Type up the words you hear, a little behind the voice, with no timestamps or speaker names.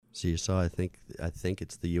So you saw, I think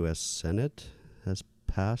it's the U.S. Senate has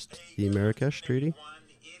passed the Marrakesh Treaty.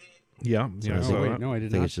 Yeah. So I I saw think- that. No, I I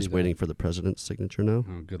did think not it's see just that. waiting for the president's signature now.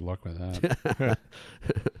 Oh, good luck with that.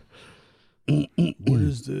 What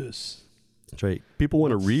is this? That's right. People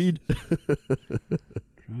want to read.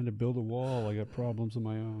 Trying to build a wall. I got problems of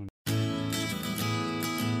my own.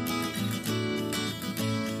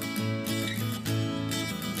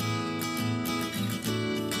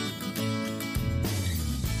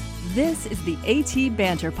 This is the AT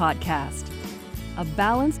Banter Podcast, a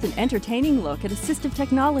balanced and entertaining look at assistive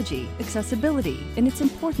technology, accessibility, and its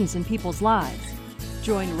importance in people's lives.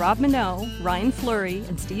 Join Rob Minot, Ryan Fleury,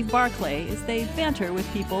 and Steve Barclay as they banter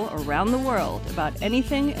with people around the world about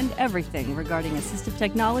anything and everything regarding assistive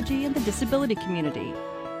technology and the disability community.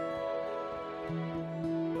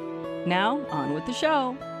 Now, on with the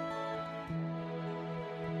show.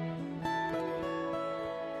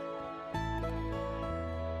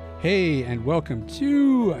 Hey, and welcome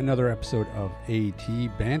to another episode of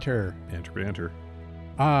AT Banter. Banter.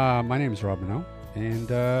 My name is Rob Minot,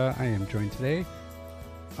 and I am joined today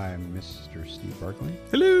by Mr. Steve Barclay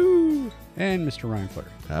Hello. and Mr. Ryan Fleury.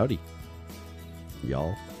 Howdy,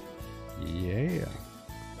 y'all. Yeah.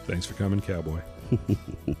 Thanks for coming, cowboy.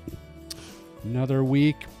 Another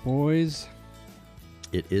week, boys.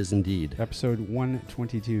 It is indeed. Episode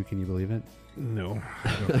 122. Can you believe it? No,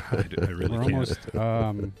 I really We're can't.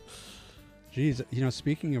 almost. Geez,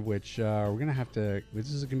 speaking of which, we're gonna have to.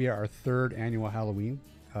 This is gonna be our third annual Halloween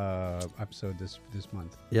episode this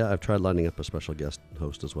month. Yeah, I've tried lining up a special guest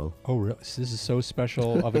host as well. Oh, really? So this is so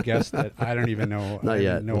special of a guest that I don't even know. Not I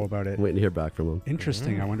yet. didn't know about it. I'm waiting to hear back from him.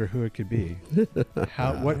 Interesting. I wonder who it could be.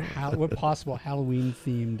 What possible Halloween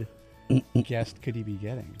themed guest could he be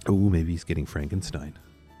getting? Oh, maybe he's getting Frankenstein.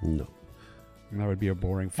 No. That would be a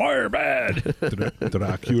boring. Firebad.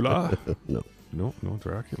 Dracula. No. No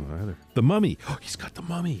Dracula either. The Mummy. Oh, he's got the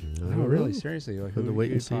Mummy. No, really, seriously. Like, Have who to would wait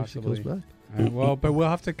you and see if she comes possibly- back. Well, but we'll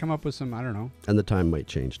have to come up with some. I don't know, And the time might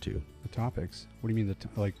change too. the topics. What do you mean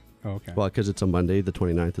Oh, okay. Well, because it's a Monday. The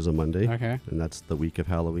 29th is a Monday. Okay. And that's the week of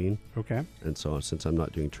Halloween. Okay. And so since I'm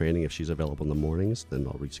not doing training, if she's available in the mornings, then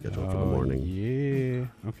I'll reschedule for the morning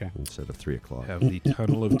Yeah. Okay. instead of 3 o'clock. Have the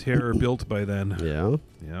Tunnel of Terror built by then. Yeah.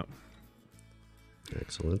 Yeah.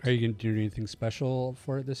 Excellent. Are you going to do anything special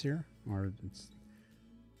for it this year, or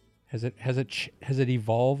has it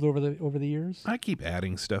evolved over the years? I keep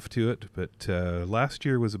adding stuff to it, but last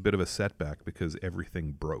year was a bit of a setback because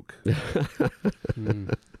everything broke.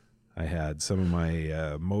 I had some of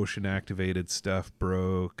my motion activated stuff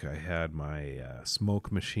broke. I had my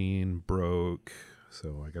smoke machine broke.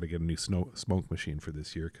 So I got to get a new smoke machine for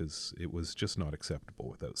this year because it was just not acceptable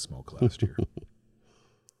without smoke last year.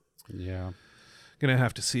 Yeah. Gonna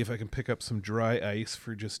have to see if I can pick up some dry ice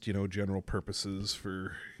for just general purposes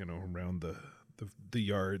for around the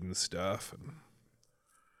yard and stuff and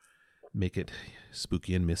make it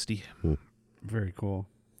spooky and misty. Very cool.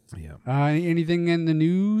 Yeah. Anything in the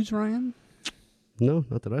news, Ryan? No,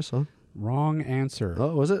 not that I saw. Wrong answer.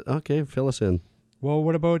 Oh, was it? Okay, fill us in. Well,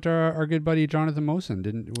 what about our good buddy Jonathan Mosen?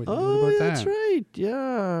 What Oh, about yeah, that? that's right. Yeah,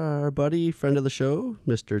 our buddy, friend of the show,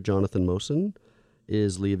 Mr. Jonathan Mosen,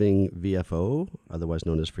 is leaving VFO, otherwise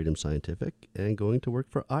known as Freedom Scientific, and going to work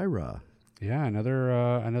for IRA. Yeah,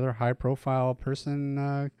 another high-profile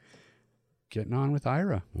person getting on with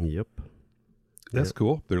IRA. Yep. That's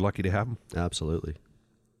cool. They're lucky to have him. Absolutely.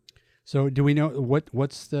 So, do we know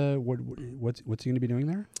what's he going to be doing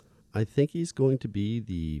there? I think he's going to be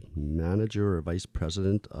the manager or vice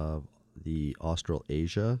president of the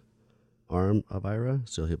Australasia arm of IRA.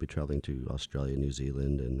 So he'll be traveling to Australia, New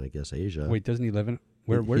Zealand, and I guess Asia. Wait, doesn't he live in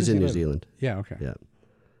where He's does he in New live? Zealand. Yeah, okay. Yeah.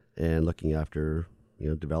 And looking after,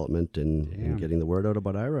 development and getting the word out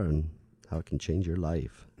about IRA and how it can change your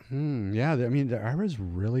life. Yeah, I mean, the IRA is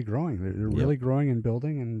really growing. They're really growing and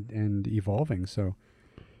building and evolving. So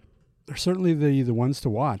they're certainly the ones to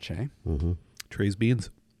watch, eh? Mm-hmm. Trey's beans.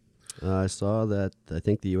 I saw that I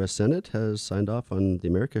think the U.S. Senate has signed off on the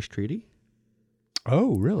Marrakesh Treaty.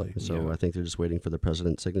 Oh, really? So I think they're just waiting for the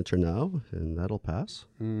president's signature now, and that'll pass.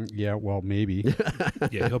 Yeah, well, maybe.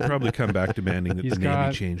 Yeah, he'll probably come back demanding that He's the name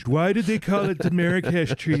got- be changed. Why did they call it the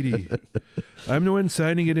Marrakesh Treaty? I'm the one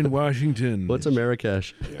signing it in Washington. What's a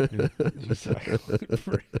Marrakesh?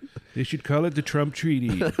 They should call it the Trump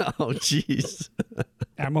Treaty. Oh, jeez.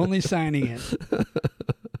 I'm only signing it.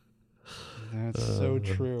 That's so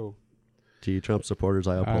true. To you Trump supporters,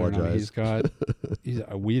 I I don't know. apologize.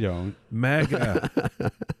 We don't. MAGA.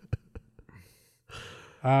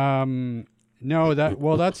 No,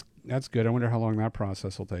 that's good. I wonder how long that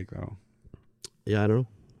process will take, though. Yeah, I don't know.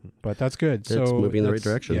 But that's good. It's moving in the right that's-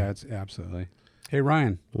 direction. Yeah, it's absolutely. Hey,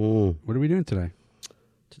 Ryan. Mm. What are we doing today?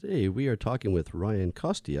 Today we are talking with Ryan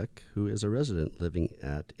Kostiuk, who is a resident living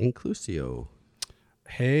at Inclusio.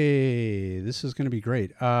 Hey, this is going to be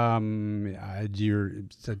great. Tell the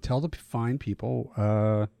fine people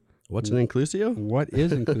What's an Inclusio? what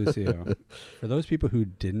is Inclusio. For those people who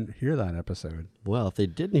didn't hear that episode. Well, if they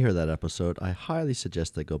didn't hear that episode, I highly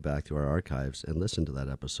suggest they go back to our archives and listen to that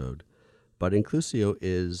episode. But Inclusio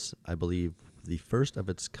is, I believe, the first of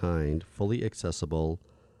its kind, fully accessible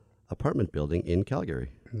apartment building in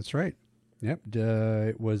Calgary. That's right. Yep.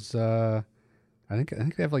 It was. I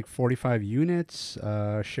think they have like 45 units,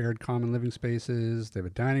 shared common living spaces. They have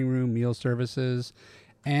a dining room, meal services,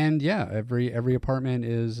 and yeah, every apartment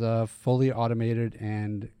is fully automated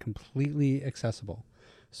and completely accessible.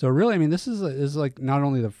 So really, I mean, this is like not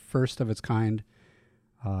only the first of its kind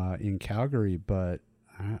in Calgary, but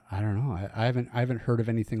I don't know. I haven't heard of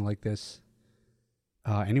anything like this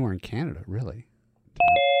anywhere in Canada, really.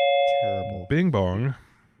 Terrible. Bing bong.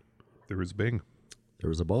 There was Bing. There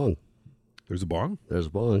was a bong. There's a bong? There's a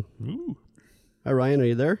bong. Ooh. Hi, Ryan. Are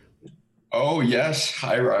you there? Oh, yes.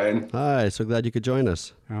 Hi, Ryan. Hi. So glad you could join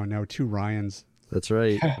us. Oh no, 2 Ryans. That's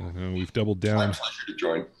right. We've doubled My down. pleasure to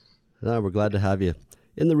join. We're glad to have you.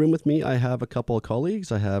 In the room with me, I have a couple of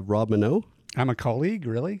colleagues. I have Rob Minot. I'm a colleague,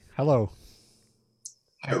 really? Hello.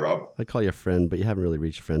 Hi, Rob. I call you a friend, but you haven't really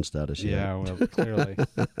reached friend status yet. Yeah, well, clearly.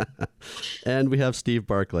 And we have Steve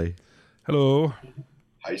Barclay. Hello.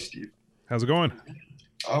 Hi, Steve. How's it going?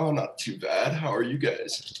 Oh, not too bad. How are you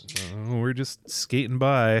guys? We're just skating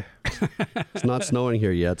by. It's not snowing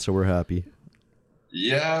here yet, so we're happy.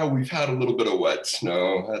 Yeah, we've had a little bit of wet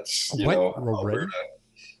snow. That's, What? Alberta.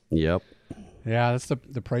 Yep. Yeah, that's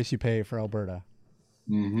the price you pay for Alberta.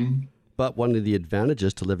 Mm-hmm. But one of the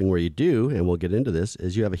advantages to living where you do, and we'll get into this,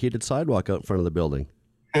 is you have a heated sidewalk out in front of the building.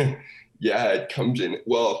 Yeah, it comes in.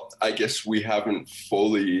 Well, I guess we haven't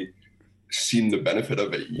fully seen the benefit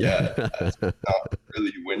of it yet. It's not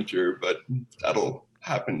really winter, but that'll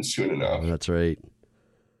happen soon enough. That's right.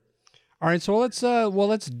 All right, so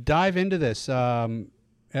let's dive into this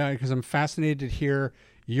because I'm fascinated to hear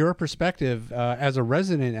your perspective as a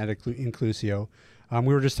resident at Inclusio.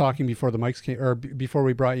 We were just talking before the mics came, or before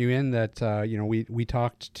we brought you in, that we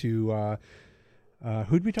talked to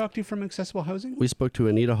who'd we talk to from Accessible Housing? We spoke to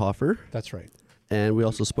Anita Hoffer, That's right. and we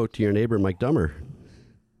also spoke to your neighbor, Mike Dummer.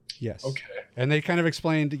 Yes. Okay. And they kind of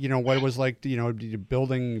explained, what it was like,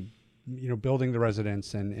 building the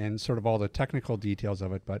residence and sort of all the technical details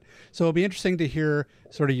of it. But so it'll be interesting to hear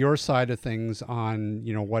sort of your side of things on,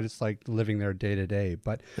 what it's like living there day to day.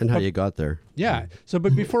 And how you got there. Yeah. So,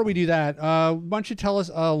 but before we do that, why don't you tell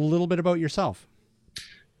us a little bit about yourself?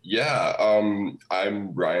 Yeah,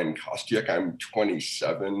 I'm Ryan Kostiuk. I'm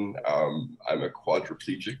 27. I'm a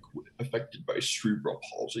quadriplegic affected by cerebral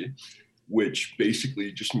palsy, which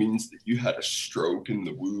basically just means that you had a stroke in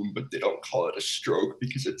the womb, but they don't call it a stroke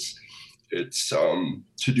because it's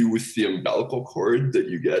to do with the umbilical cord that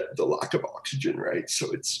you get the lack of oxygen, right?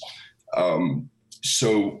 So it's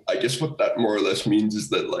so I guess what that more or less means is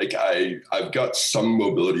that like I've got some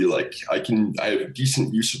mobility, like I have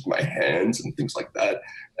decent use of my hands and things like that,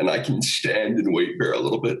 and I can stand and weight bear a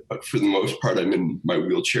little bit, but for the most part I'm in my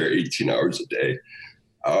wheelchair 18 hours a day.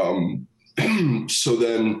 So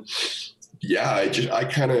then, yeah, I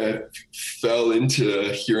kind of fell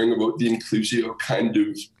into hearing about the Inclusio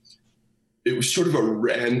it was sort of a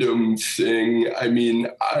random thing. I mean,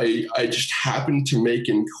 I just happened to make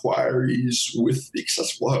inquiries with the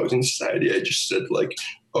Accessible Housing Society. I just said like,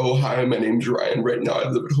 oh, hi, my name's Ryan. Right now I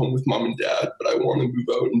live at home with mom and dad, but I want to move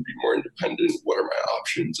out and be more independent. What are my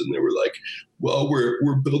options? And they were like, well,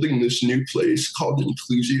 we're building this new place called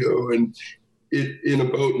Inclusio, and in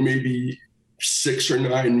about maybe 6 or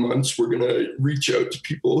 9 months, we're going to reach out to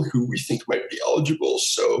people who we think might be eligible.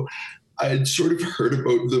 So I had sort of heard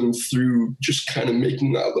about them through just kind of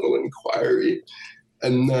making that little inquiry.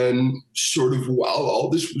 And then sort of while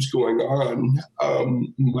all this was going on,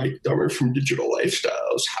 Mike Dummer from Digital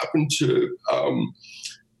Lifestyles happened to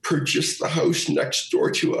purchase the house next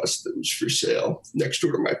door to us that was for sale, next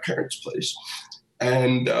door to my parents' place.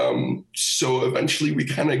 And so eventually we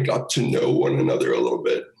kind of got to know one another a little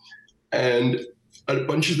bit. And a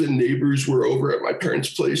bunch of the neighbors were over at my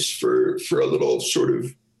parents' place for a little sort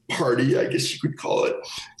of party, I guess you could call it.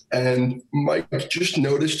 And Mike just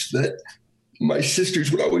noticed that my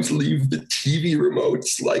sisters would always leave the TV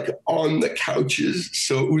remotes like on the couches.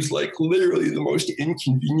 So it was like literally the most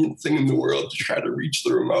inconvenient thing in the world to try to reach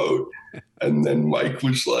the remote. And then Mike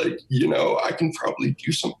was like, I can probably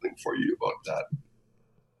do something for you about that.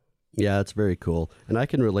 Yeah, it's very cool. And I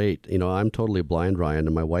can relate. You know, I'm totally blind, Ryan,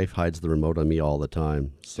 and my wife hides the remote on me all the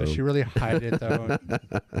time. So Does she really hide it, though?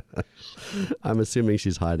 I'm assuming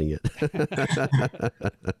she's hiding it.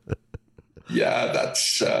 Yeah,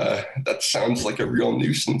 that sounds like a real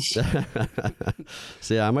nuisance.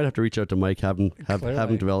 So yeah, I might have to reach out to Mike, have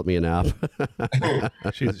him develop me an app.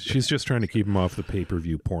 She's just trying to keep him off the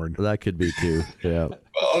pay-per-view porn. That could be too. Yeah.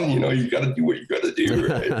 Well, you got to do what you got to do,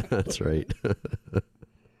 right? That's right.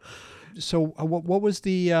 So what was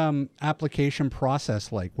the application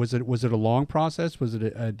process like? Was it a long process? Was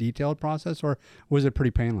it a detailed process, or was it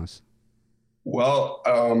pretty painless? Well,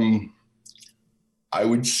 I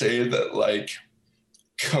would say that, like,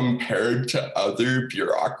 compared to other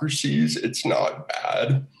bureaucracies, it's not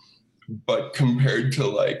bad. But compared to,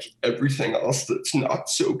 like, everything else that's not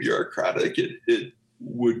so bureaucratic, it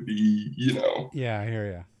would be, Yeah, I hear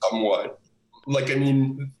you. somewhat. Like, I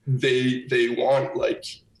mean, they want, like,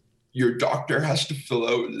 your doctor has to fill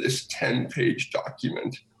out this 10-page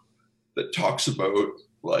document that talks about,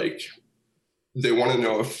 like, they want to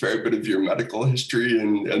know a fair bit of your medical history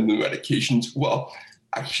and the medications. Well,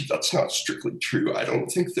 actually, that's not strictly true. I don't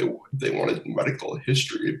think they wanted medical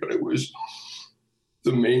history, but it was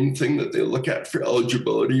the main thing that they look at for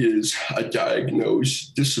eligibility is a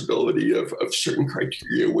diagnosed disability of certain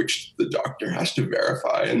criteria, which the doctor has to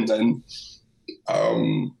verify. And then,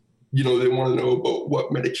 they want to know about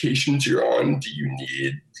what medications you're on. Do you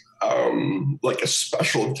need like a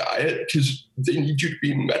special diet? Because they need you to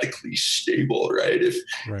be medically stable, right?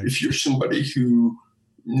 If you're somebody who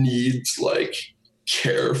needs, like,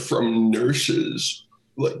 care from nurses,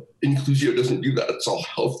 like, Inclusio doesn't do that. It's all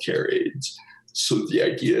healthcare aides. So the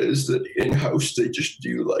idea is that in-house they just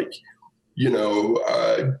do, like,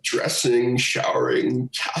 dressing, showering,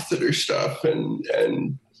 catheter stuff,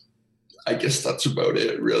 and I guess that's about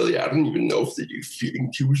it, really. I don't even know if they do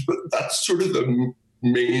feeding tubes, but that's sort of the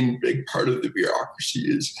main big part of the bureaucracy,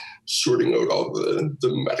 is sorting out all the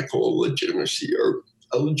medical legitimacy or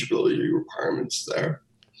eligibility requirements there.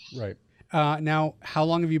 Right. Now, how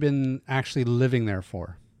long have you been actually living there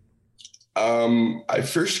for? I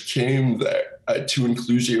first came there to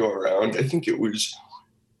Inclusio around, I think it was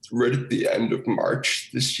right at the end of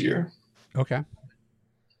March this year. Okay.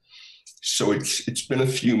 So it's been a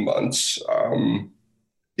few months.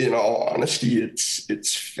 In all honesty,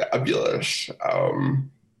 it's fabulous.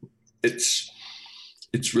 It's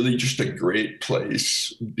really just a great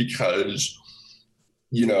place because,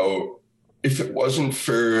 if it wasn't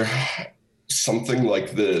for something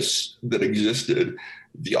like this that existed,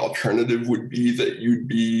 the alternative would be that you'd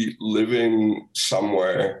be living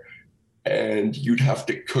somewhere and you'd have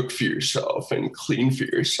to cook for yourself and clean for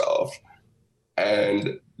yourself.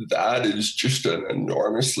 And that is just an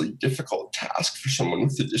enormously difficult task for someone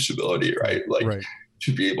with a disability, right? Like, right.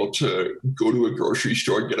 To be able to go to a grocery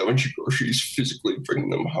store, get a bunch of groceries, physically bring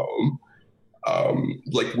them home.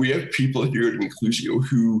 Like, we have people here at Inclusio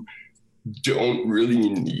who don't really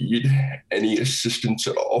need any assistance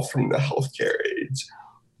at all from the healthcare aides,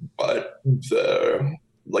 but the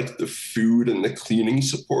food and the cleaning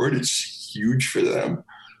support is huge for them.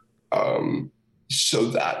 So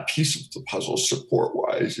that piece of the puzzle,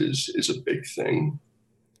 support-wise, is a big thing.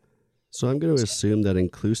 So I'm going to assume that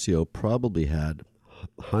Inclusio probably had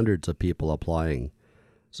hundreds of people applying.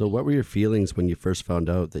 So what were your feelings when you first found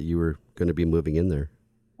out that you were going to be moving in there?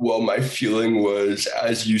 Well, my feeling was,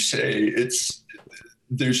 as you say,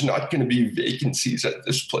 there's not going to be vacancies at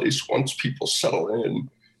this place once people settle in.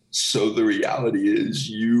 So the reality is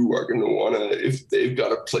you are going to want to, if they've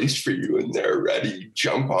got a place for you and they're ready,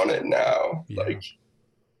 jump on it now. Yeah. Like,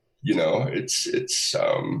 it's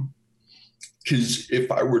because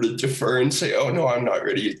if I were to defer and say, oh, no, I'm not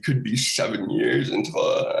ready, it could be 7 years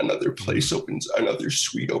until another place another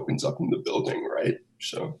suite opens up in the building, right?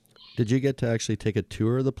 So. Did you get to actually take a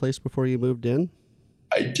tour of the place before you moved in?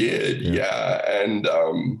 I did, yeah. And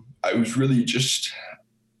I was really just,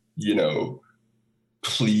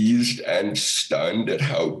 pleased and stunned at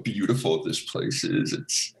how beautiful this place is.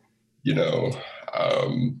 It's,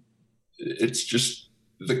 it's just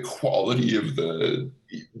the quality of the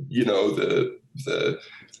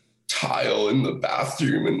tile in the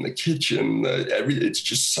bathroom and the kitchen, it's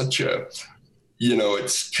just such a,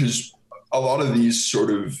 it's because a lot of these sort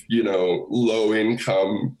of, low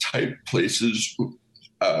income type places,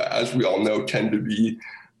 as we all know, tend to be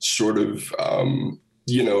sort of,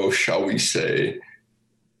 shall we say,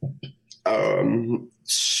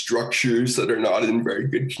 structures that are not in very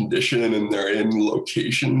good condition, and they're in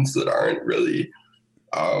locations that aren't really,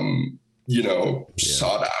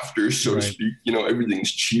 sought after, so to speak.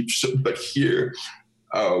 Everything's cheap. So, but here,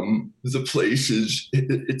 The place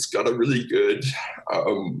it's got a really good,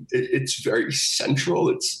 it's very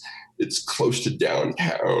central. It's close to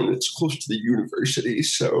downtown. It's close to the university.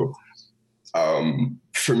 So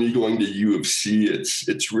for me going to U of C,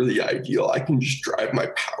 it's really ideal. I can just drive my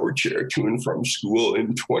power chair to and from school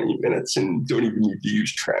in 20 minutes and don't even need to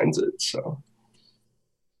use transit. So,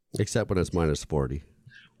 except when it's minus 40.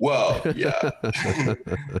 Well, yeah.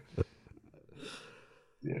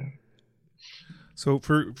 Yeah. So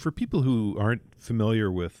for people who aren't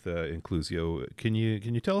familiar with Inclusio, can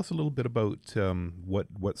you tell us a little bit about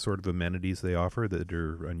what sort of amenities they offer that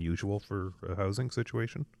are unusual for a housing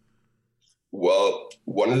situation? Well,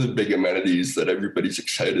 one of the big amenities that everybody's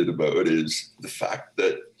excited about is the fact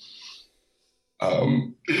that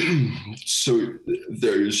so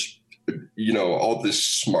there's, all this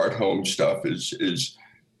smart home stuff is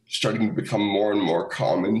starting to become more and more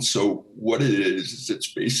common. So what it is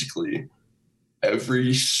it's basically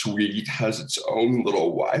every suite has its own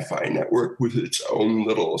little Wi-Fi network with its own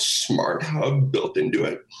little smart hub built into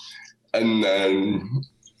it. And then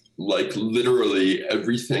like literally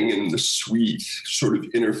everything in the suite sort of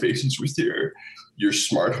interfaces with your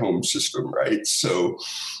smart home system, right? So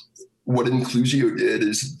what Inclusio did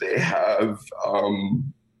is they have,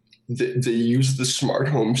 they use the smart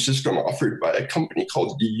home system offered by a company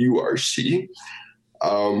called URC.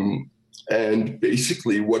 And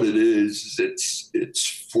basically what it is it's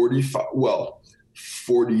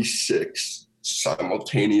 46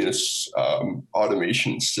 simultaneous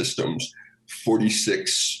automation systems,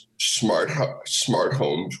 46 smart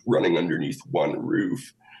homes running underneath one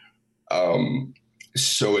roof.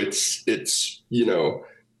 So it's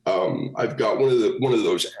I've got one of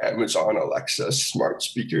those Amazon Alexa smart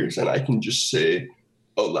speakers, and I can just say,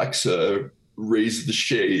 Alexa, raise the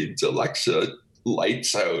shades, Alexa,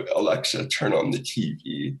 lights out, Alexa, turn on the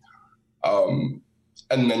TV. And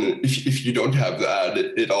then if you don't have that,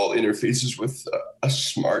 it all interfaces with a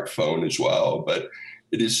smartphone as well. But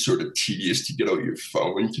it is sort of tedious to get out your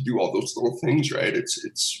phone to do all those little things, right?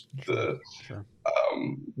 It's the Sure.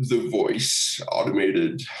 The voice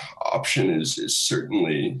automated option is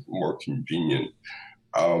certainly more convenient.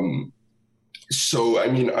 So, I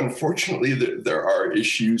mean, unfortunately, there are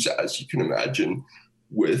issues, as you can imagine,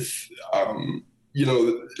 with,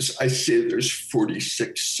 I say there's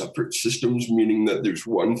 46 separate systems, meaning that there's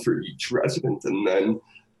one for each resident, and then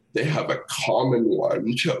they have a common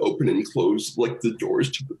one to open and close, like the doors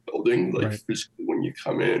to the building, like right. physically when you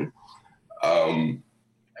come in. And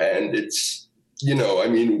it's,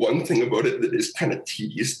 one thing about it that is kind of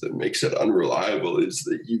tedious that makes it unreliable is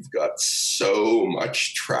that you've got so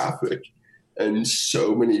much traffic and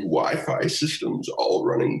so many Wi-Fi systems all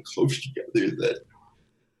running close together that,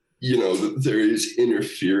 there is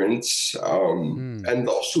interference. And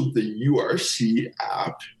also the URC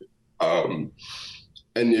app,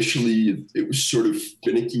 initially it was sort of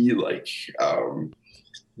finicky, like,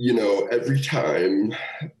 every time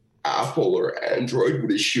Apple or Android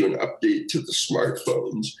would issue an update to the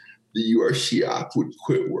smartphones, the URC app would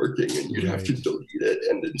quit working and you'd have to delete it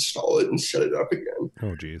and install it and set it up again.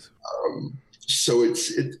 Oh, geez. So we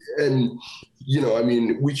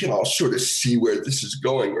can all sort of see where this is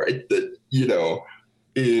going, right? That,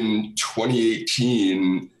 in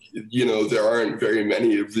 2018, there aren't very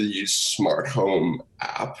many of these smart home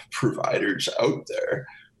app providers out there.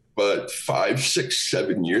 But 5, 6,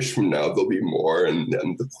 7 years from now, there'll be more, and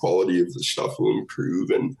the quality of the stuff will improve.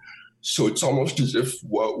 And so it's almost as if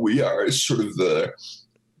what we are is sort of the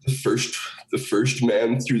first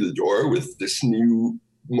man through the door with this new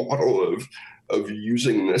model of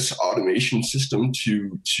using this automation system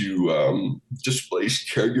to displace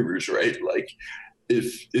caregivers, right? Like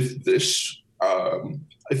if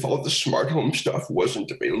all the smart home stuff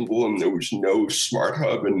wasn't available and there was no smart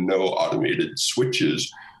hub and no automated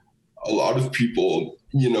switches, a lot of people,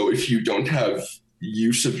 if you don't have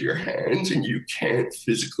use of your hands and you can't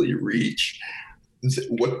physically reach,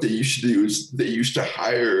 what they used to do is they used to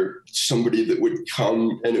hire somebody that would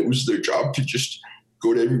come, and it was their job to just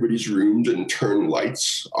go to everybody's rooms and turn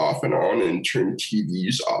lights off and on and turn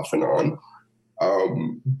TVs off and on.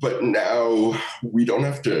 But now we don't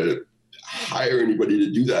have to hire anybody to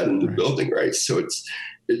do that in the building, right? So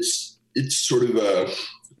it's sort of a,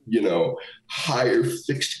 higher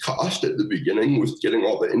fixed cost at the beginning with getting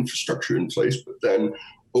all the infrastructure in place. But then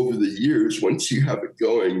over the years, once you have it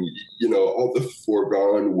going, all the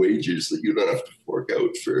foregone wages that you don't have to fork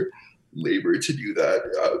out for labor to do that.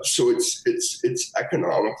 So it's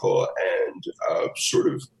economical and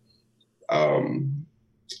sort of,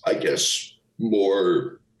 I guess,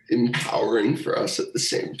 more empowering for us at the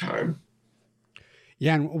same time.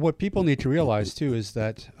 Yeah, and what people need to realize too is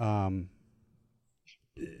that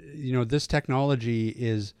this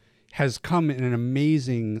technology has come in an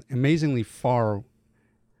amazingly far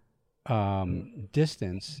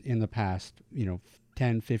distance in the past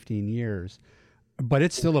 10, 15 years, but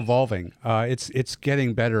it's still evolving. It's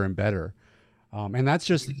getting better and better. And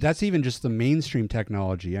that's even just the mainstream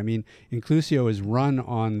technology. I mean, Inclusio is run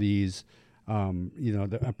on these,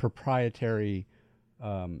 a proprietary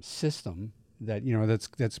system that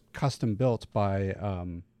that's custom built by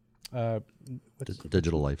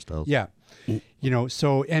Digital Lifestyles. Yeah,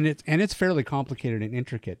 so and it's fairly complicated and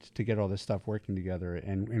intricate to get all this stuff working together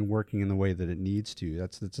and working in the way that it needs to.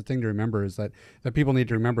 That's the thing to remember, is that people need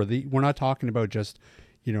to remember we're not talking about just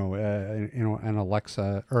an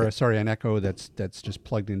Alexa an Echo that's just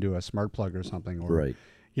plugged into a smart plug or something, or Right.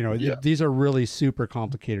 These are really super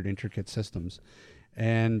complicated, intricate systems.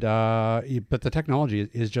 And but the technology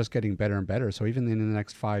is just getting better and better. So even in the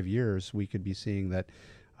next 5 years, we could be seeing that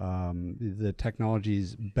the technology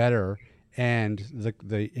is better, and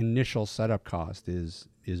the initial setup cost is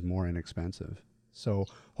more inexpensive. So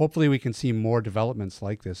hopefully we can see more developments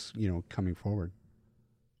like this, coming forward.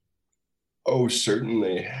 Oh,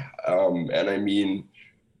 certainly. And I mean,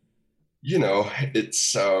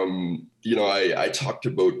 it's I talked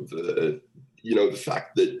about the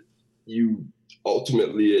fact that you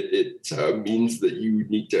ultimately it means that you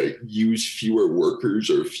need to use fewer workers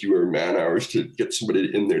or fewer man hours to get somebody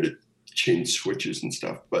in there to change switches and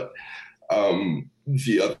stuff. But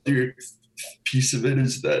the other piece of it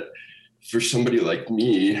is that for somebody like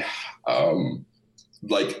me,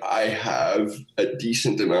 I have a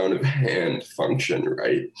decent amount of hand function,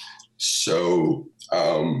 right? So,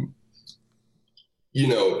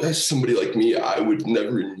 as somebody like me, I would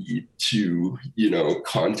never need to,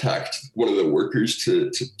 contact one of the workers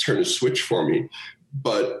to turn a switch for me.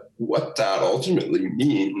 But what that ultimately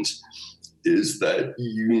means is that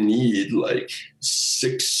you need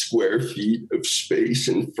 6 square feet of space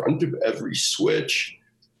in front of every switch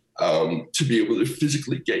to be able to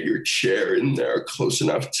physically get your chair in there close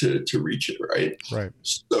enough to reach it, right? Right.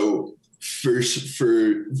 So for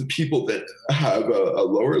the people that have a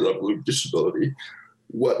lower level of disability,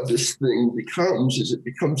 what this thing becomes is it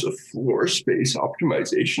becomes a floor space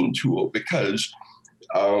optimization tool, because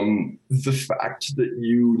the fact that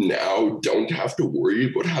you now don't have to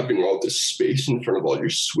worry about having all this space in front of all your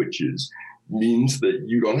switches means that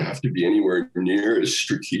you don't have to be anywhere near as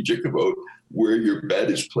strategic about where your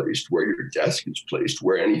bed is placed, where your desk is placed,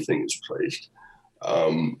 where anything is placed.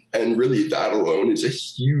 And really that alone is a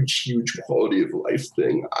huge, huge quality of life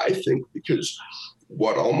thing, I think, because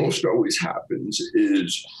what almost always happens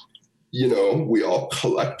is, we all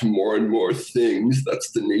collect more and more things.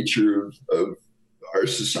 That's the nature of our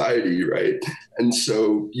society, right? And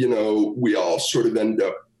so, we all sort of end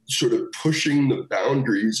up sort of pushing the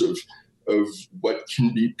boundaries of what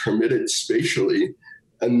can be permitted spatially.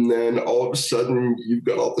 And then all of a sudden you've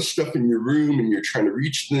got all the stuff in your room and you're trying to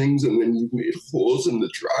reach things, and then you've made holes in the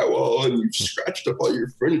drywall and you've scratched up all your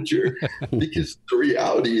furniture because the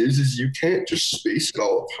reality is you can't just space it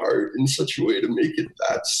all apart in such a way to make it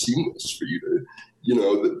that seamless for you to,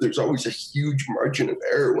 that there's always a huge margin of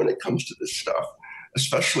error when it comes to this stuff,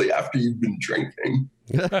 especially after you've been drinking.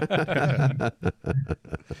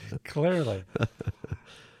 Clearly.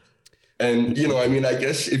 And, I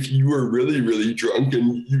guess if you were really, really drunk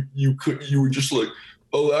and you were just like,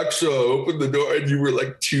 Alexa, open the door, and you were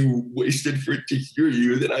too wasted for it to hear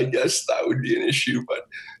you, then I guess that would be an issue. But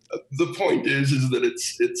the point is that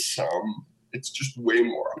it's just way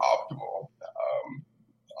more optimal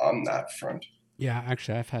on that front. Yeah,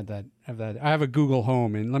 actually, I've had that. I have a Google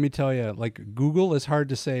Home, and let me tell you, Google is hard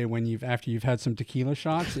to say when after you've had some tequila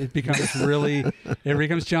shots. It becomes it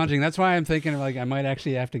becomes challenging. That's why I'm thinking I might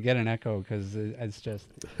actually have to get an Echo, because it's just.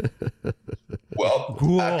 Well,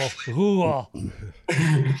 Google. Actually, Google.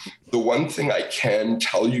 The one thing I can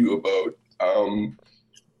tell you about.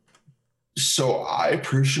 So I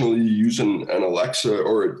personally use an Alexa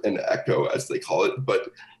or an Echo, as they call it,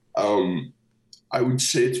 but. I would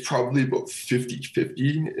say it's probably about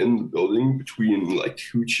 50-50 in the building between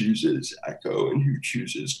who chooses Echo and who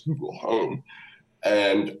chooses Google Home.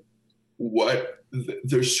 And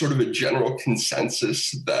there's sort of a general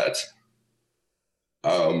consensus that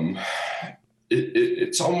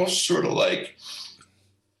it's almost sort of like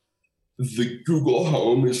the Google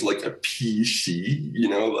Home is like a PC,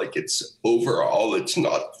 it's overall, it's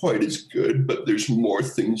not quite as good, but there's more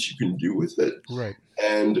things you can do with it. Right.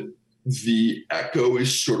 And the Echo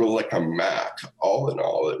is sort of like a Mac. All in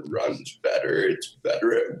all, it runs better. It's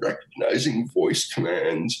better at recognizing voice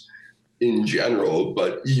commands. in general,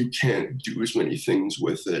 but you can't do as many things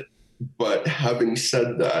with it. But having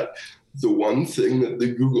said that, the one thing that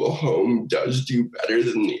the Google Home does do better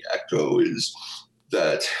than the Echo is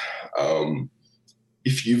that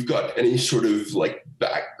if you've got any sort of like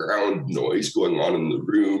background noise going on in the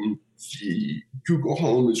room, the Google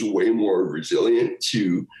Home is way more resilient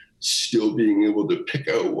to still being able to pick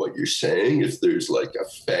out what you're saying if there's like a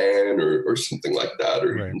fan or something like that,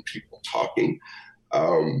 or even people talking.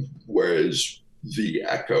 Whereas the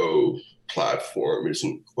Echo platform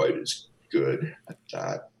isn't quite as good at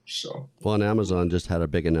that. So, well, and Amazon just had a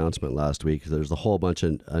big announcement last week. There's a whole bunch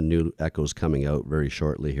of new Echoes coming out very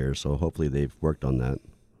shortly here, so hopefully they've worked on that.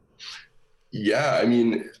 Yeah, I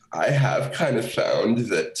mean, I have kind of found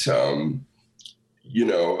that, you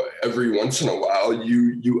know, every once in a while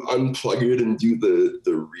you unplug it and do the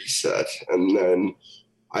reset, and then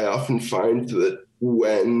I often find that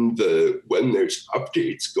when there's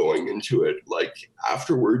updates going into it, like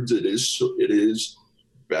afterwards, it is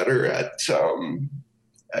better at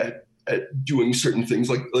doing certain things.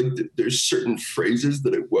 Like there's certain phrases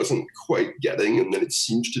that it wasn't quite getting, and then it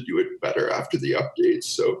seems to do it better after the updates.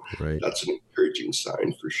 So that's an encouraging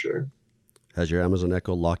sign for sure. Has your Amazon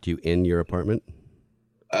Echo locked you in your apartment?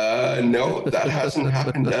 No, that hasn't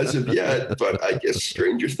happened as of yet, but I guess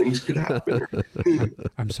stranger things could happen.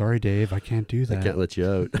 I'm sorry, Dave. I can't do that. I can't let you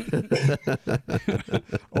out.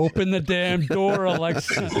 Open the damn door,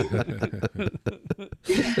 Alexa.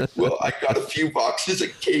 Well, I got a few boxes at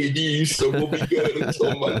KD, so we'll be good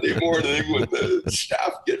until Monday morning when the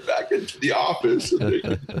staff get back into the office and they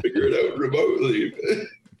can figure it out remotely.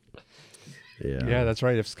 Yeah, that's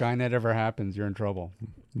right. If Skynet ever happens, you're in trouble.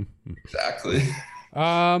 Exactly.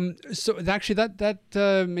 So actually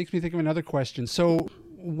that makes me think of another question. So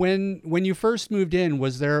when you first moved in,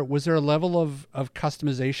 was there a level of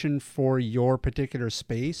customization for your particular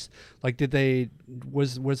space? Like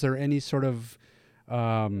was there any sort of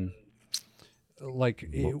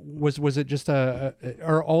was it just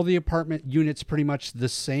are all the apartment units pretty much the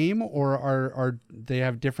same, or are they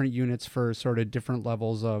have different units for sort of different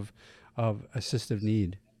levels of assistive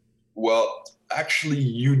need? Well, actually,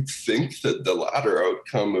 you'd think that the latter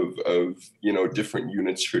outcome of you know, different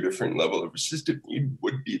units for different level of assistive need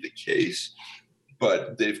would be the case,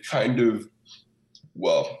 but they've kind of,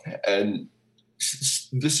 well, and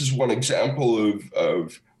this is one example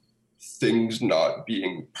of things not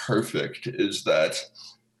being perfect, is that,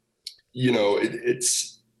 you know,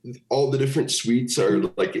 it's all the different suites are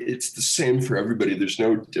like, it's the same for everybody. There's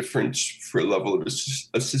no difference for level of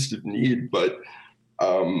assistive need, but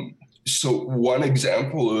so one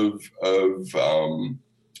example of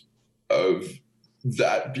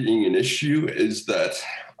that being an issue is that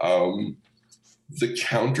the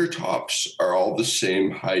countertops are all the same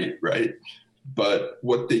height, right? But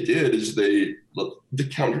what they did is the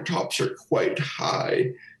countertops are quite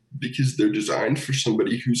high because they're designed for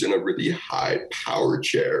somebody who's in a really high power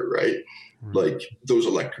chair, right? Like those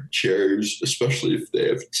electric chairs, especially if they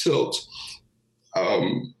have tilt.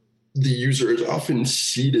 The user is often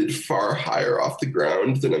seated far higher off the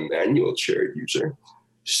ground than a manual chair user.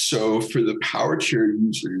 So for the power chair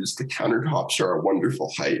users, the countertops are a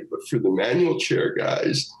wonderful height, but for the manual chair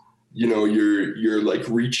guys, you know, you're like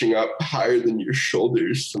reaching up higher than your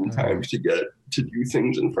shoulders sometimes to do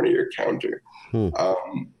things in front of your counter.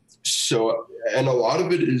 So, and a lot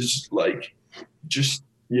of it is like, just,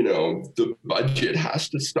 you know, the budget has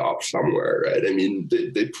to stop somewhere, right? I mean,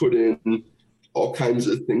 they put in all kinds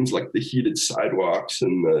of things like the heated sidewalks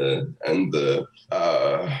and the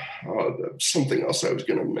something else I was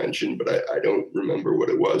going to mention, but I don't remember what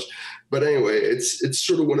it was. But anyway, it's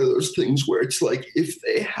sort of one of those things where it's like, if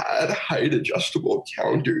they had height adjustable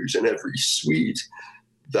counters in every suite,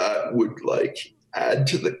 that would like add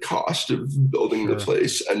to the cost of building the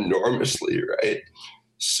place enormously, right?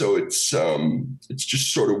 So it's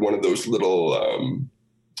just sort of one of those little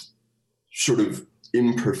sort of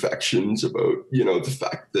imperfections about, you know, the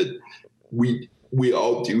fact that we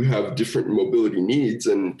all do have different mobility needs,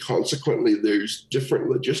 and consequently there's different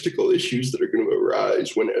logistical issues that are going to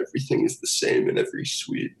arise when everything is the same in every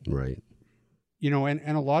suite. Right. You know, and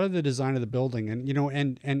a lot of the design of the building, and, you know,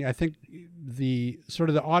 and I think the sort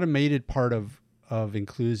of the automated part of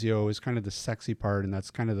Inclusio is kind of the sexy part, and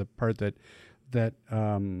that's kind of the part that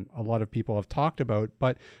a lot of people have talked about.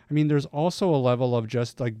 But I mean, there's also a level of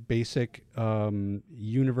just like basic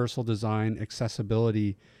universal design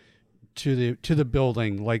accessibility to the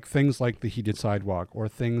building, like things like the heated sidewalk, or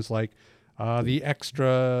things like the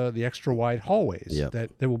extra wide hallways that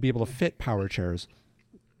will be able to fit power chairs.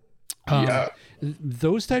 Yeah.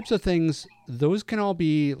 Those types of things, those can all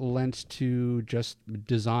be lent to just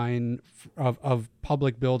design of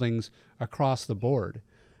public buildings across the board.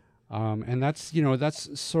 And that's,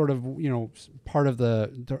 that's sort of, part of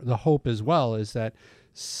the hope as well, is that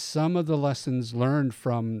some of the lessons learned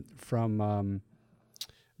from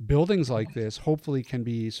buildings like this hopefully can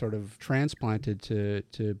be sort of transplanted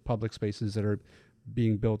to public spaces that are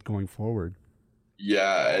being built going forward.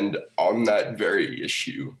 Yeah, and on that very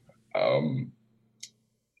issue,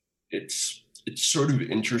 it's sort of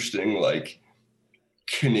interesting. Like,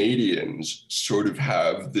 Canadians sort of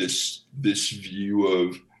have this view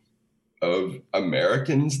of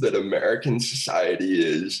Americans, that American society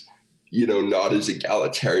is, not as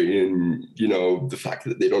egalitarian. The fact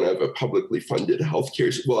that they don't have a publicly funded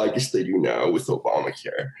healthcare. Well, I guess they do now with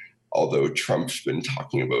Obamacare, although Trump's been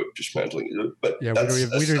talking about dismantling it. But yeah,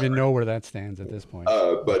 we don't even know where that stands at this point.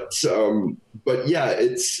 But yeah,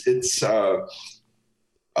 it's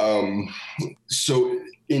so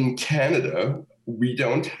in Canada, we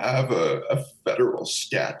don't have a federal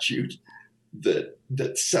statute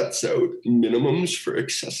that sets out minimums for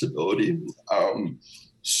accessibility.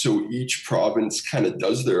 So each province kind of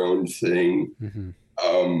does their own thing. Mm-hmm.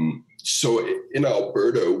 So in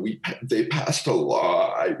Alberta, they passed a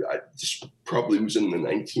law. This probably was in the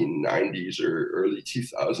 1990s or early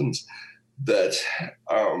 2000s, that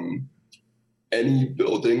any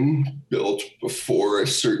building built before a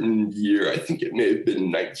certain year, I think it may have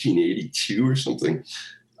been 1982 or something,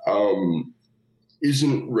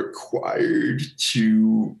 isn't required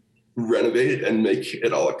to renovate and make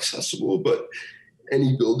it all accessible. But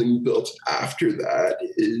any building built after that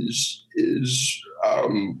is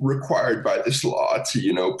required by this law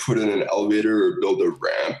to, put in an elevator or build a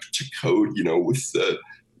ramp to code, with the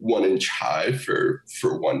 1 inch high for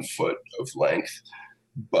 1 foot of length.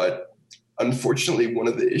 But unfortunately, one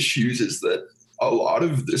of the issues is that a lot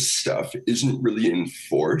of this stuff isn't really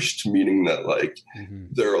enforced, meaning that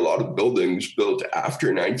there are a lot of buildings built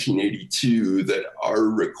after 1982 that are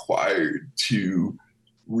required to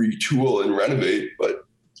retool and renovate, but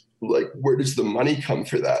where does the money come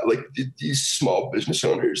for that? These small business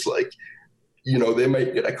owners, they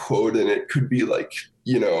might get a quote and it could be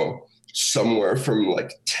somewhere from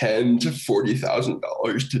 $10,000 to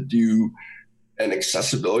 $40,000 to do an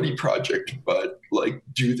accessibility project, but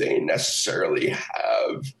do they necessarily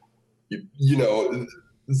have,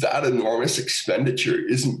 that enormous expenditure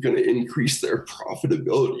isn't going to increase their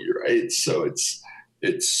profitability, right? So it's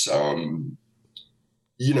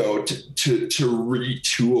to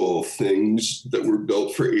retool things that were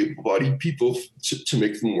built for able-bodied people to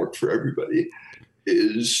make them work for everybody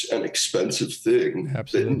is an expensive thing.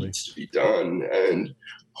 Absolutely. That needs to be done. And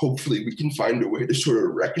hopefully we can find a way to sort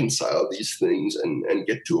of reconcile these things and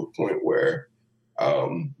get to a point where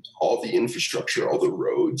all the infrastructure, all the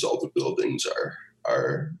roads, all the buildings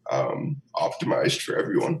are optimized for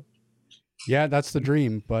everyone. Yeah, that's the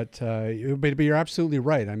dream, but you're absolutely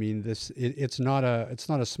right. I mean, it's not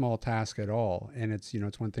a small task at all, and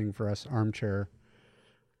it's one thing for us armchair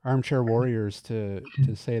warriors to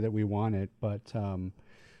say that we want it, but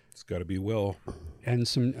it's got to be will and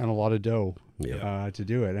a lot of dough to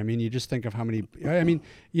do it. I mean, you just think of how many. I mean,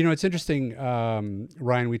 it's interesting,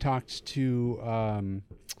 Ryan. We talked to a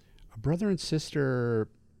brother and sister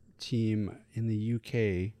team in the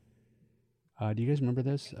UK. Do you guys remember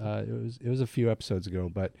this? It was a few episodes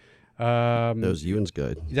ago, but that was Ewan's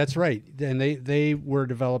Guide. That's right. And they were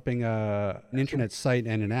developing an internet site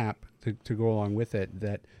and an app to go along with it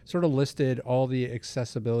that sort of listed all the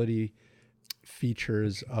accessibility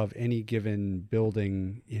features of any given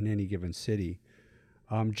building in any given city,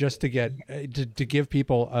 just to get to give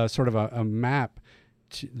people a sort of a map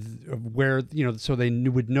to where so they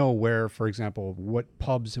would know where, for example, what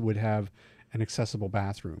pubs would have an accessible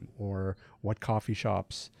bathroom, or what coffee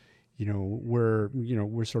shops, we're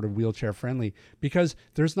sort of wheelchair friendly, because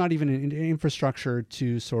there's not even an infrastructure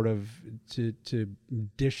to sort of to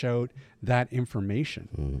dish out that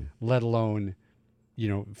information, let alone,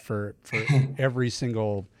 for every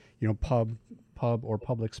single, pub or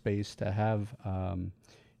public space to have, an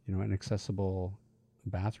accessible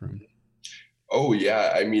bathroom. Oh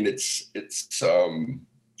yeah. I mean, it's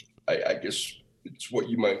I guess it's what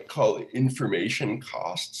you might call information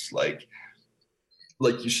costs. Like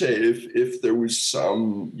you say, if there was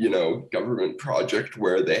some, government project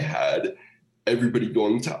where they had everybody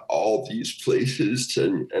going to all these places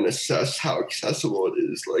and assess how accessible it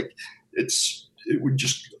is, it would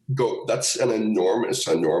just go, that's an enormous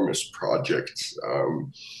project.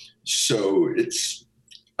 So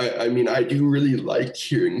I mean, I do really like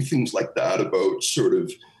hearing things like that about sort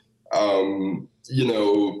of,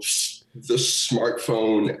 the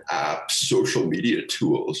smartphone apps, social media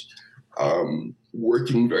tools,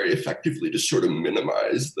 working very effectively to sort of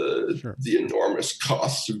minimize the enormous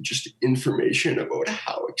costs of just information about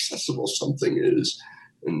how accessible something is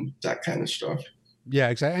and that kind of stuff. Yeah,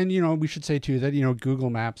 exactly. And, you know, we should say too that, you know,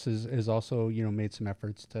 Google Maps is also, you know, made some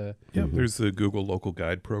efforts to. Yeah, there's the Google Local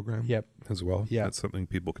Guide program. Yep. As well. Yeah, that's something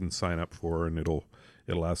people can sign up for, and it'll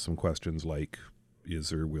ask some questions like,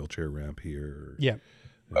 is there a wheelchair ramp here? Yeah.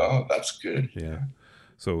 Oh, that's good. Yeah.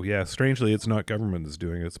 So yeah, strangely, it's not government that's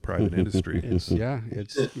doing it; it's private industry. It's you know,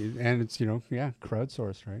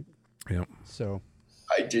 crowdsourced, right? Yeah. So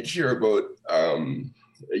I did hear about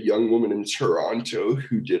a young woman in Toronto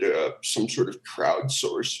who did some sort of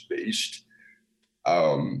crowdsource based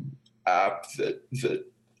app that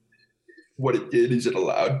what it did is it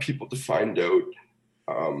allowed people to find out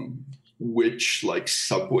which like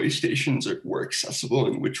subway stations were accessible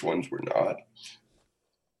and which ones were not.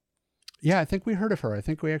 Yeah, I think we heard of her. I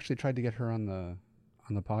think we actually tried to get her on the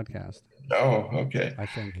podcast. Oh, okay. I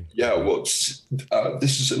think. Yeah, well,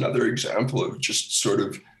 this is another example of just sort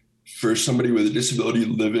of, for somebody with a disability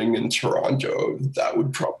living in Toronto, that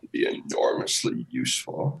would probably be enormously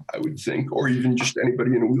useful, I would think, or even just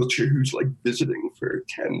anybody in a wheelchair who's like visiting for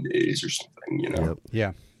 10 days or something, you know? Yep.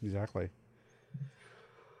 Yeah, exactly.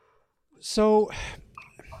 So,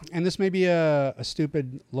 and this may be a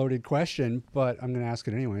stupid loaded question, but I'm going to ask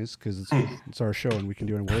it anyways because it's our show and we can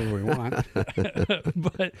do it whatever we want.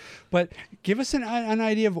 but give us an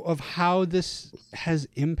idea of how this has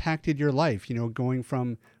impacted your life. You know, going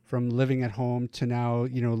from living at home to now,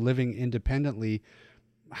 you know, living independently.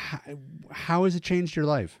 How has it changed your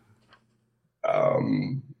life? I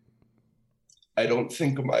don't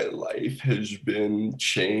think my life has been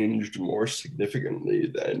changed more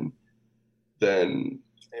significantly than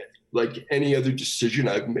like any other decision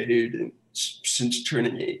I've made since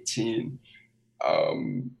turning 18,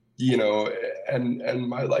 you know, and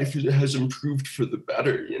my life has improved for the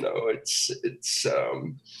better. You know, it's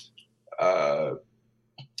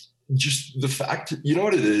just the fact, you know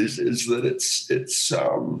what it is that it's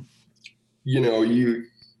you know, you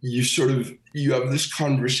sort of, you have this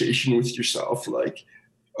conversation with yourself, like,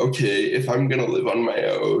 okay, if I'm going to live on my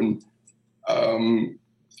own,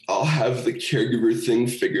 I'll have the caregiver thing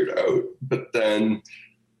figured out, but then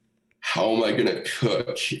how am I going to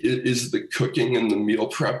cook? Is the cooking and the meal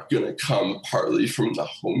prep going to come partly from the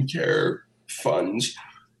home care funds?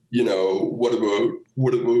 You know, what about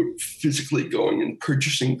physically going and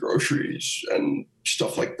purchasing groceries and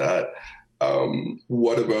stuff like that?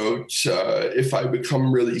 What about if I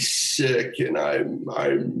become really sick and I'm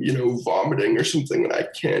you know, vomiting or something and I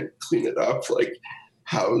can't clean it up? Like,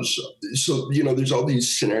 so you know, there's all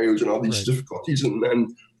these scenarios and all these difficulties, and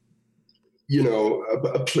then, you know,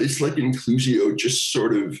 a place like Inclusio just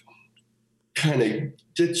sort of kind of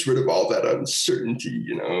gets rid of all that uncertainty.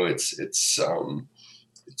 You know, it's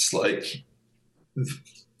like,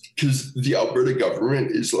 because the Alberta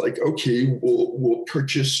government is like, okay, we'll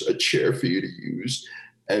purchase a chair for you to use,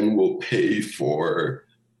 and we'll pay for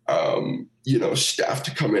you know, staff to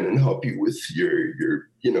come in and help you with your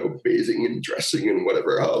you know, bathing and dressing and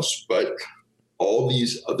whatever else. But all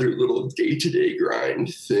these other little day-to-day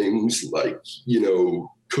grind things, like, you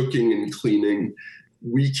know, cooking and cleaning,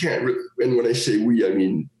 we can't and when I say we, I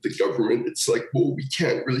mean the government. It's like, well, we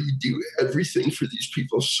can't really do everything for these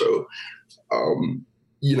people. So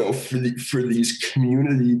you know, for these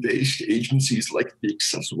community-based agencies like the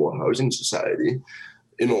Accessible Housing Society,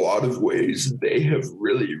 in a lot of ways, they have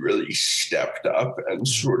really, really stepped up and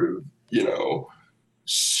sort of, you know,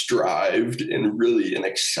 strived in really an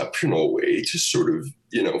exceptional way to sort of,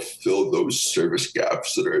 you know, fill those service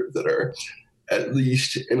gaps that are at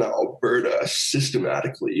least in Alberta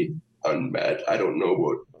systematically unmet. I don't know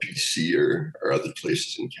about BC or other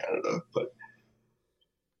places in Canada, but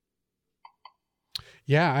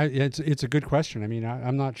yeah, it's a good question. I mean,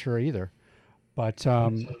 I'm not sure either, but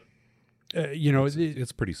you know,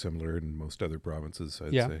 it's pretty similar in most other provinces,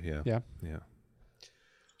 I'd say. Yeah.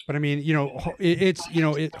 But I mean, you know, it's, you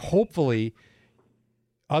know, hopefully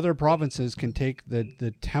other provinces can take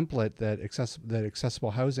the template that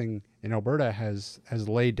accessible housing in Alberta has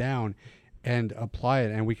laid down and apply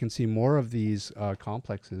it, and we can see more of these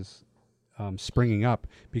complexes springing up,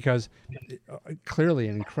 because clearly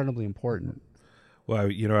and incredibly important.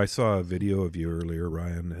 Well, you know, I saw a video of you earlier,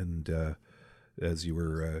 Ryan, and as you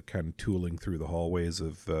were kind of tooling through the hallways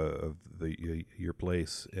of your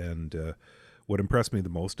place, and what impressed me the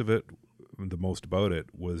most about it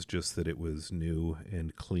was just that it was new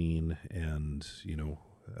and clean, and you know,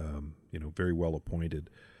 very well appointed.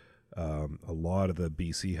 A lot of the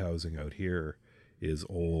BC housing out here is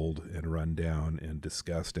old and run down and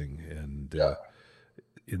disgusting and Yeah.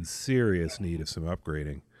 in serious need of some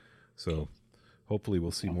upgrading. So hopefully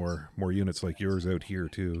we'll see more units like yours out here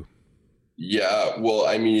too. Yeah, well,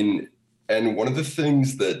 I mean, and one of the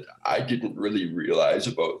things that I didn't really realize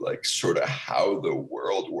about like sort of how the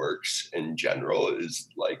world works in general is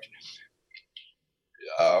like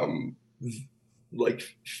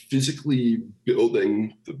physically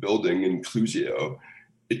building the building in Clusio.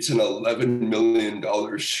 It's an $11 million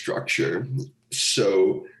structure.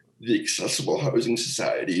 So the Accessible Housing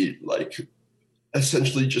Society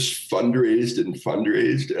essentially just fundraised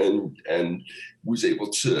and was able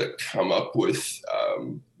to come up with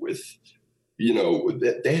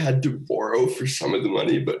they had to borrow for some of the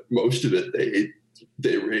money, but most of it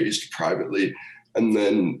they raised privately. And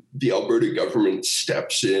then the Alberta government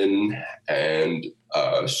steps in and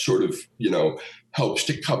helps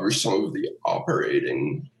to cover some of the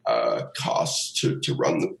operating costs to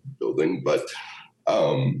run the building. But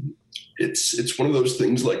it's one of those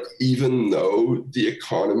things, like, even though the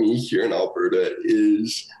economy here in Alberta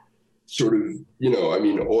is sort of,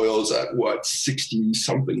 oil's at $60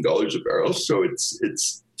 something a barrel. So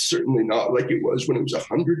it's certainly not like it was when it was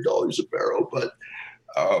 $100 a barrel. But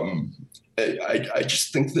I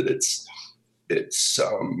just think that it's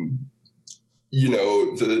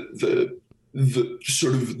the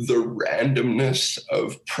sort of the randomness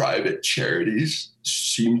of private charities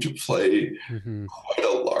seem to play quite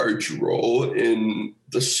a large role in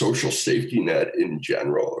the social safety net in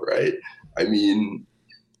general, right? I mean,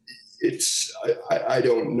 I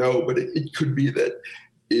don't know, but it could be that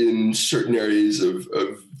in certain areas of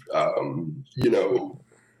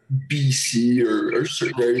BC or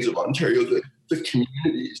certain areas of Ontario, the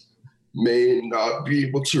communities may not be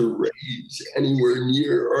able to raise anywhere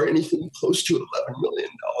near or anything close to $11 million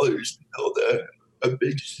to build a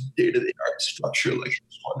big state-of-the-art structure like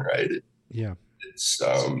this one, right? It's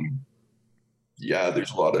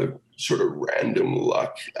there's a lot of sort of random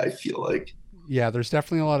luck, I feel like. Yeah, there's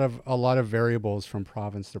definitely a lot of variables from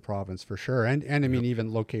province to province, for sure, and I mean,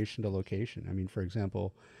 even location to location. I mean, for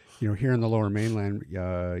example, here in the Lower Mainland,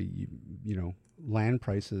 land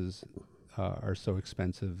prices are so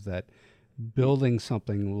expensive that building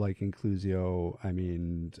something like Inclusio, I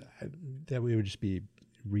mean, that would just be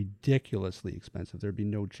ridiculously expensive. There'd be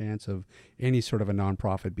no chance of any sort of a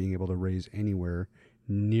nonprofit being able to raise anywhere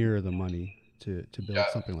near the money to build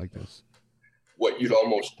something like this. What you'd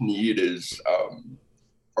almost need is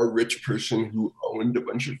a rich person who owned a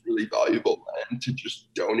bunch of really valuable land to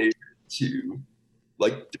just donate the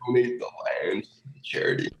land to the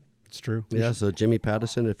charity. It's true. Yeah, so Jimmy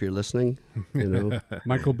Pattison, if you're listening,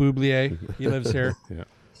 Michael Bublé, he lives here. Yeah.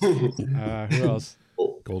 Who else?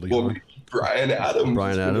 Goldie Well, Brian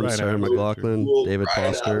Adams, Sarah McLaughlin, David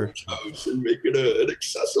Brian Foster. Adams house, and make it an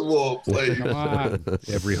accessible place. Come on,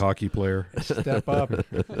 every hockey player. step up.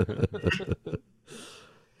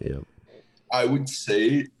 Yep. I would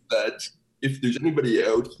say that if there's anybody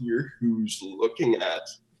out here who's looking at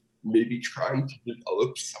maybe trying to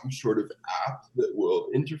develop some sort of app that will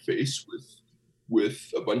interface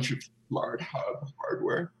with a bunch of smart hub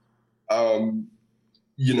hardware,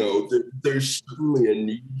 there's certainly a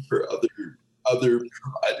need for other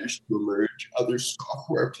providers to emerge, other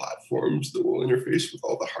software platforms that will interface with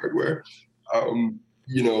all the hardware.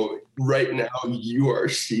 Right now,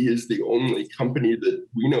 URC is the only company that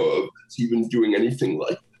we know of that's even doing anything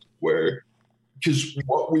like this, because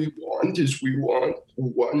what we want is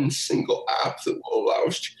one single app that will allow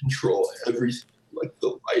us to control everything, like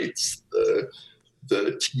the lights, the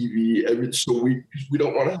TV, everything. So we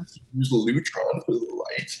don't want to have to use Lutron for the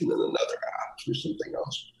lights and then another app for something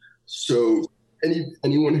else. So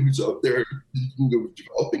anyone who's out there thinking of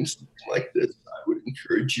developing something like this, I would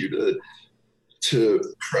encourage you to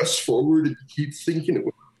press forward and keep thinking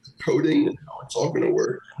about the coding and how it's all going to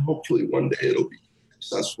work. Hopefully one day it'll be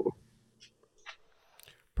successful.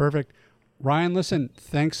 Perfect. Ryan, listen,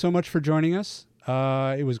 thanks so much for joining us.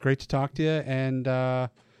 It was great to talk to you, and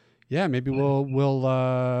maybe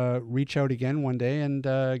we'll reach out again one day and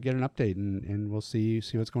get an update, and we'll see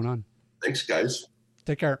what's going on. Thanks, guys.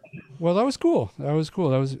 Take care. Well, that was cool. That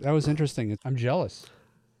was interesting. I'm jealous.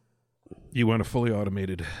 You want a fully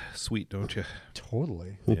automated suite, don't you?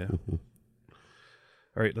 Totally. Yeah.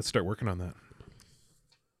 All right, let's start working on that.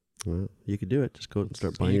 Well, you could do it. Just go and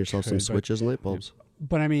start buying yourself some switches and light bulbs.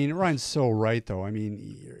 But I mean, Ryan's so right, though. I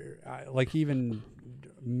mean, even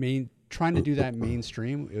trying to do that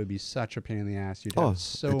mainstream, it would be such a pain in the ass. You'd have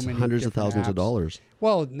so many hundreds of thousands apps. of dollars.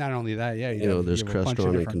 Well, not only that, there's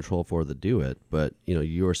Crestron and Control4 that do it, but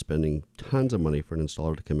you're spending tons of money for an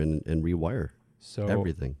installer to come in and rewire. So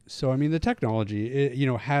Everything. So I mean, the technology,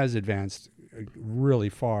 has advanced really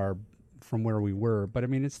far from where we were, but I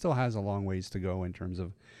mean, it still has a long ways to go in terms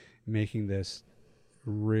of making this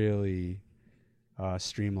really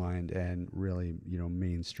streamlined and really,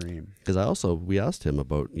 mainstream. Because we asked him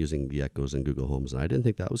about using the Echoes in Google Homes, and I didn't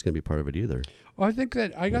think that was going to be part of it either. Well, I think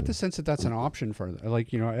that I got the sense that that's an option for, I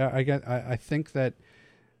think that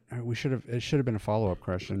it should have been a follow-up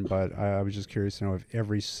question, but I was just curious to know if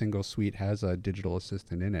every single suite has a digital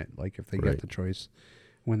assistant in it. Like if they Right. get the choice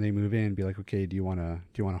when they move in, be like, okay, do you want a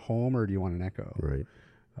home or do you want an Echo? Right.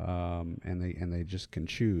 And they just can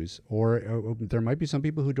choose, or there might be some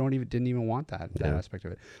people who didn't even want that aspect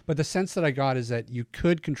of it. But the sense that I got is that you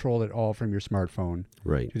could control it all from your smartphone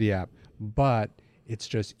Right. to the app, but it's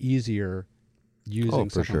just easier using Oh, for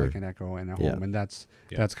something sure. like an Echo and a home, Yeah. and that's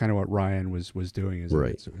kind of what Ryan was doing. Is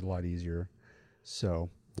Right. it's a lot easier. So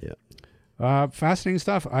Yeah. fascinating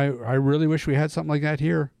stuff. I really wish we had something like that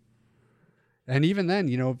here. And even then,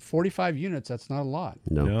 45 units, that's not a lot.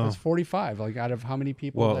 No. That's 45, like out of how many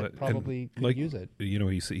people Well, that probably and could like, use it.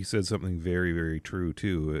 He said something very, very true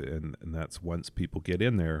too, and that's once people get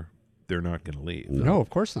in there, they're not going to leave. No, of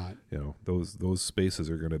course not. Those spaces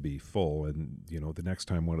are going to be full, and the next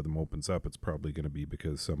time one of them opens up, it's probably going to be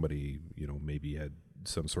because somebody maybe had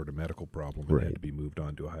some sort of medical problem and Right. had to be moved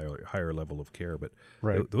on to a higher level of care. But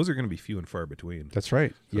Right. those are going to be few and far between. That's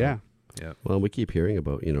right. Yeah. Yeah. Well, we keep hearing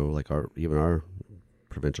about, like our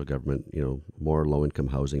provincial government, more low-income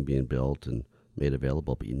housing being built and made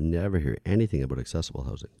available, but you never hear anything about accessible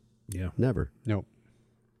housing. Yeah. Never. No.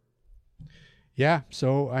 Yeah.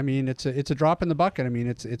 So I mean, it's a drop in the bucket. I mean,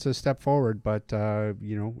 it's a step forward, but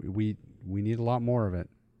we need a lot more of it.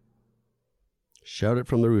 Shout it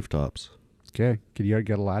from the rooftops. Okay. Could you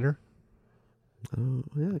get a ladder?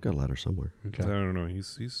 Yeah, I got a ladder somewhere. Okay. I don't know.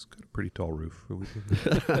 He's got a pretty tall roof.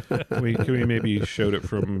 Can we maybe shout it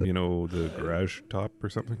from the garage top or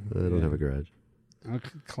something? I don't have a garage. I'll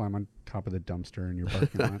climb on top of the dumpster in your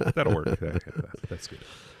parking lot. That'll work. That's good.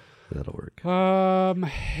 That'll work.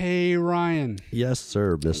 Hey Ryan. Yes,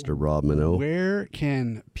 sir, Mr. Rob Minot. Where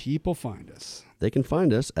can people find us? They can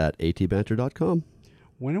find us at atbanter.com.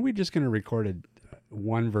 When are we just going to record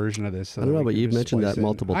one version of this? So I don't that know, we but can you've just mentioned splice that in?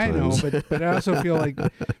 multiple I know, times. but I also feel like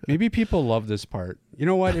maybe people love this part. You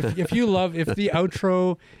know what? If the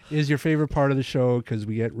outro is your favorite part of the show because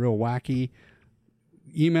we get real wacky,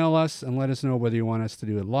 email us and let us know whether you want us to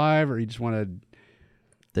do it live or you just want to.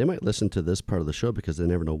 They might listen to this part of the show because they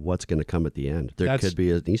never know what's going to come at the end. There could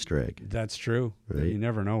be an Easter egg. That's true. Right. You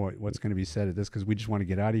never know what's going to be said at this because we just want to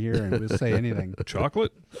get out of here and we'll say anything.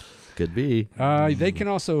 Chocolate? Could be. They can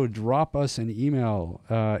also drop us an email,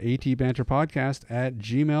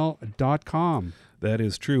 atbanterpodcast@gmail.com. That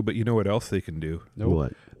is true, but you know what else they can do? Nope.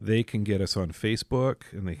 What? They can get us on Facebook,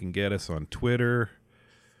 and they can get us on Twitter.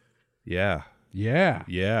 Yeah. Yeah.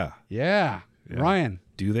 Yeah. Yeah. Ryan.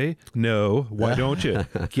 Do they? No. Why don't you?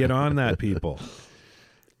 Get on that, people.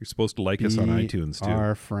 You're supposed to like us on iTunes, too.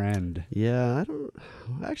 Our friend. Yeah,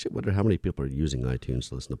 I actually wonder how many people are using iTunes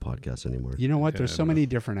to listen to podcasts anymore. You know what? There's Yeah, so I many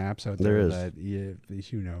different apps out There there is. that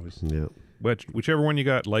who knows? Yeah, Whichever one you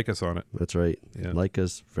got, like us on it. that's right. Yeah. Like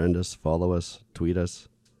us, friend us, follow us, tweet us,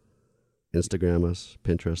 Instagram us,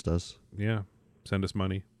 Pinterest us, Yeah. Send us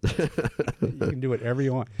money. You can do whatever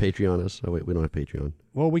you want. Patreon us. Oh, wait, we don't have Patreon.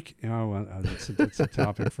 Well, that's a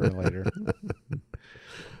topic for later.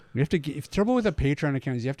 We have to give. Trouble with a Patreon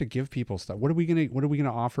account is you have to give people stuff. What are we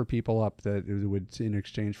gonna offer people up that would in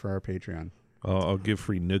exchange for our Patreon? I'll give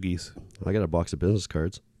free noogies. I got a box of business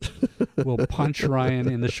cards. We'll punch Ryan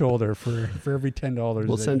in the shoulder for every $10.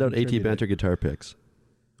 We'll that send he out AT contributed. Banter guitar picks.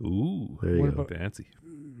 Ooh. There you What go. about- Fancy.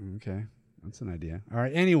 Okay. That's an idea. All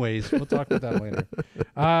right. Anyways, we'll talk about that later.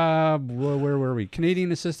 Where were we? Canadian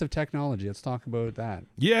Assistive Technology. Let's talk about that.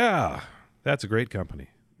 Yeah. That's a great company.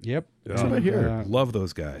 Yep. That's what I hear. Love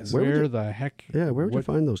those guys. Where would Where you- the heck? Yeah, where would you what-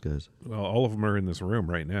 find those guys? Well, all of them are in this room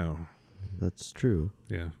right now. That's true.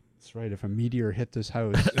 Yeah. That's right. If a meteor hit this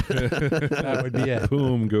house, that would be it.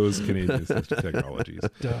 Boom goes Canadian Assistive Technologies.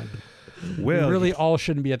 Done. Well, We really all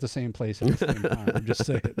shouldn't be at the same place at the same time. I'm just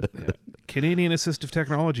saying. Canadian Assistive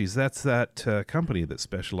Technologies, that's that company that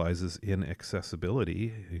specializes in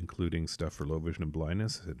accessibility, including stuff for low vision and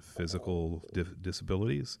blindness and physical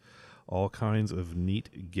disabilities, all kinds of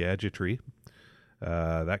neat gadgetry.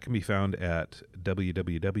 That can be found at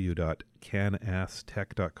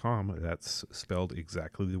www.canasstech.com. That's spelled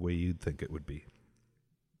exactly the way you'd think it would be.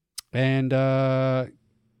 And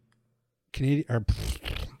Canadian or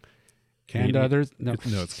Canada. There's no.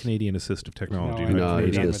 It's Canadian Assistive Technology. No, No, I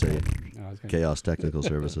was Canadian gonna say No, I was gonna- Chaos Technical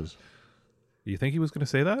Services. You think he was going to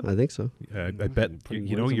say that? I think so. I bet. Putting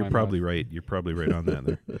You know, words in you're my probably mouth. right. You're probably right on that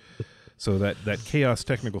there. So that Chaos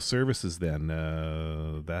Technical Services, then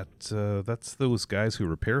that's those guys who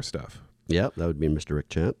repair stuff. Yeah, that would be Mr. Rick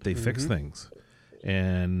Chant. They fix things,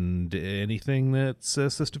 and anything that's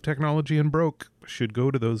assistive technology and broke should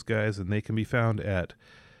go to those guys, and they can be found at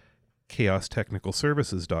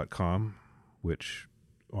chaostechnicalservices.com, which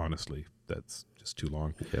honestly, that's just too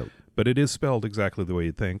long. Yep. But it is spelled exactly the way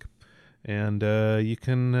you'd think. And you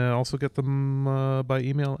can also get them by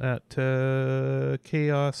email at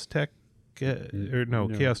Chaos Technical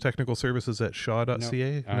Services at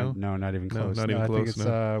shaw.ca. No, not even No, close. not even I close, think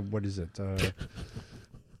it's what is it?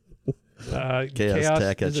 Chaos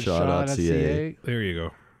Tech at is it shaw.ca. There you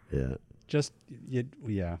go. Yeah. Just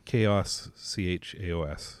yeah. Chaos,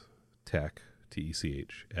 CHAOS, Tech,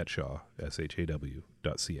 TECH, at shaw,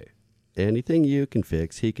 SHAW.ca. Anything you can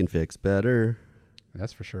fix, he can fix better.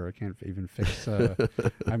 That's for sure. I can't even fix.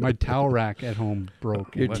 My towel rack at home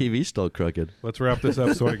broke. Your TV's still crooked. Let's wrap this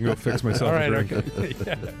up so I can go fix myself All a right, drink. okay.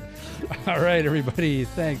 Yeah. All right, everybody.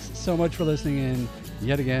 Thanks so much for listening in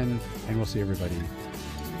yet again, and we'll see everybody.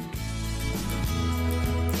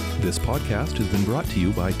 This podcast has been brought to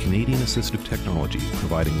you by Canadian Assistive Technology,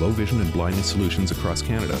 providing low vision and blindness solutions across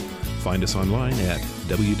Canada. Find us online at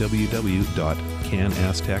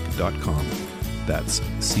www.canastech.com. That's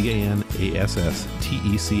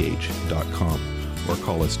CANASSTECH.com. Or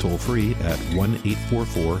call us toll free at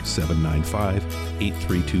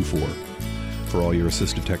 1-844-795-8324. For all your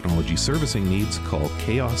assistive technology servicing needs, call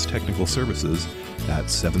Chaos Technical Services at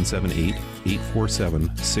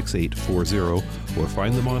 778-847-6840 or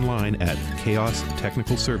find them online at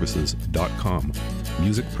chaostechnicalservices.com.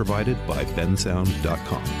 Music provided by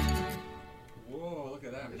bensound.com. Whoa, look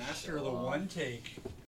at that. Master of the one take.